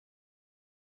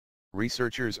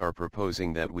Researchers are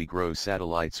proposing that we grow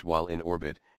satellites while in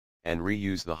orbit, and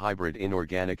reuse the hybrid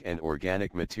inorganic and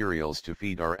organic materials to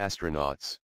feed our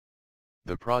astronauts.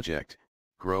 The project,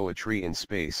 Grow a Tree in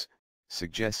Space,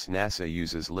 suggests NASA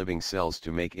uses living cells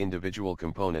to make individual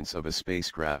components of a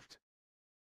spacecraft.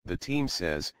 The team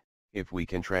says, if we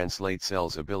can translate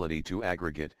cells' ability to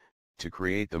aggregate, to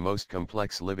create the most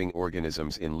complex living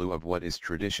organisms in lieu of what is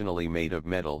traditionally made of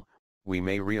metal, we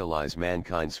may realize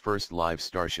mankind's first live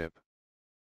starship.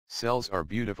 Cells are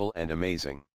beautiful and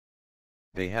amazing.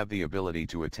 They have the ability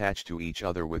to attach to each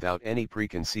other without any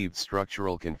preconceived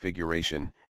structural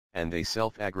configuration, and they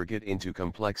self-aggregate into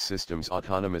complex systems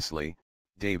autonomously,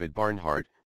 David Barnhart,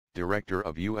 director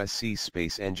of USC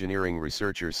Space Engineering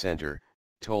Researcher Center,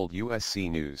 told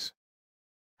USC News.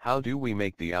 How do we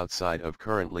make the outside of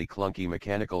currently clunky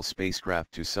mechanical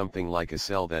spacecraft to something like a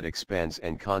cell that expands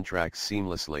and contracts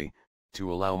seamlessly,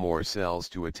 to allow more cells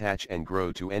to attach and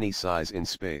grow to any size in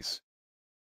space?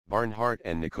 Barnhart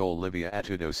and Nicole Livia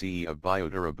Atudosi of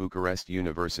Biodura Bucharest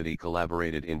University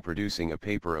collaborated in producing a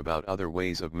paper about other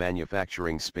ways of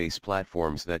manufacturing space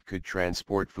platforms that could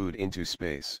transport food into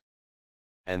space.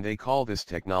 And they call this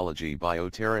technology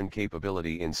bioterran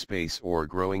capability in space, or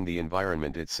growing the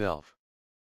environment itself.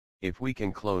 If we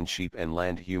can clone sheep and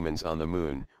land humans on the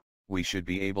moon, we should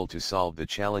be able to solve the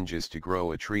challenges to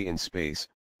grow a tree in space,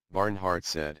 Barnhart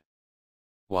said.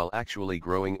 While actually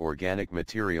growing organic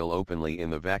material openly in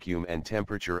the vacuum and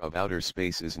temperature of outer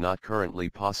space is not currently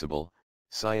possible,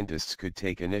 scientists could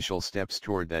take initial steps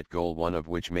toward that goal, one of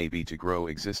which may be to grow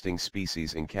existing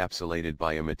species encapsulated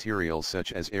by a material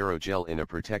such as aerogel in a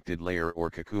protected layer or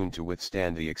cocoon to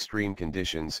withstand the extreme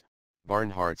conditions,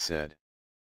 Barnhart said.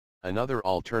 Another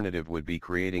alternative would be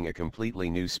creating a completely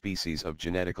new species of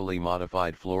genetically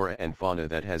modified flora and fauna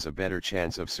that has a better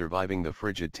chance of surviving the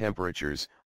frigid temperatures,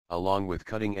 along with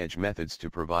cutting-edge methods to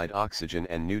provide oxygen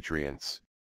and nutrients.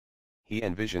 He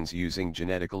envisions using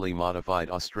genetically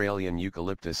modified Australian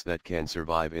eucalyptus that can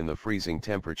survive in the freezing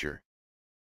temperature.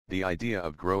 The idea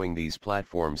of growing these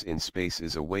platforms in space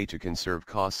is a way to conserve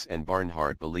costs, and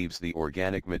Barnhart believes the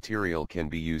organic material can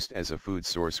be used as a food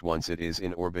source once it is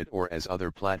in orbit, or as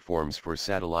other platforms for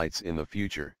satellites in the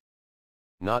future.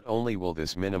 Not only will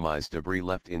this minimize debris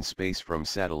left in space from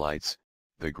satellites,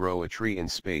 the Grow a Tree in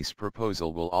Space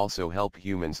proposal will also help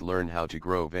humans learn how to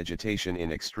grow vegetation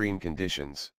in extreme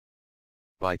conditions.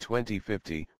 By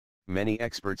 2050, many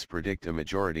experts predict a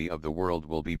majority of the world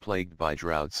will be plagued by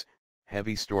droughts,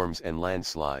 heavy storms and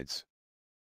landslides.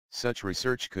 Such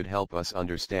research could help us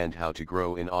understand how to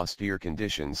grow in austere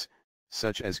conditions,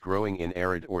 such as growing in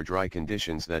arid or dry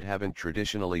conditions that haven't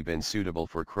traditionally been suitable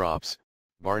for crops,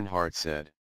 Barnhart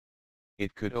said.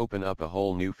 It could open up a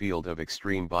whole new field of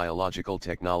extreme biological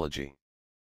technology.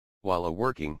 While a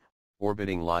working,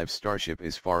 orbiting live starship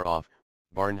is far off,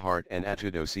 Barnhart and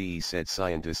Atudosi said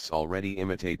scientists already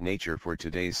imitate nature for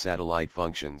today's satellite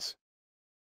functions.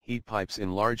 Heat pipes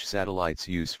in large satellites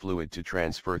use fluid to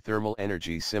transfer thermal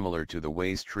energy similar to the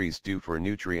ways trees do for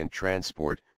nutrient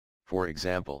transport, for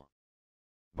example.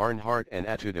 Barnhart and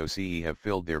Atudosi have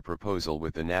filled their proposal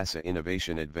with the NASA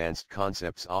Innovation Advanced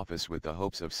Concepts Office with the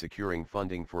hopes of securing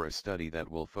funding for a study that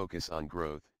will focus on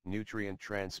growth, nutrient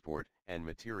transport, and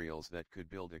materials that could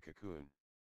build a cocoon.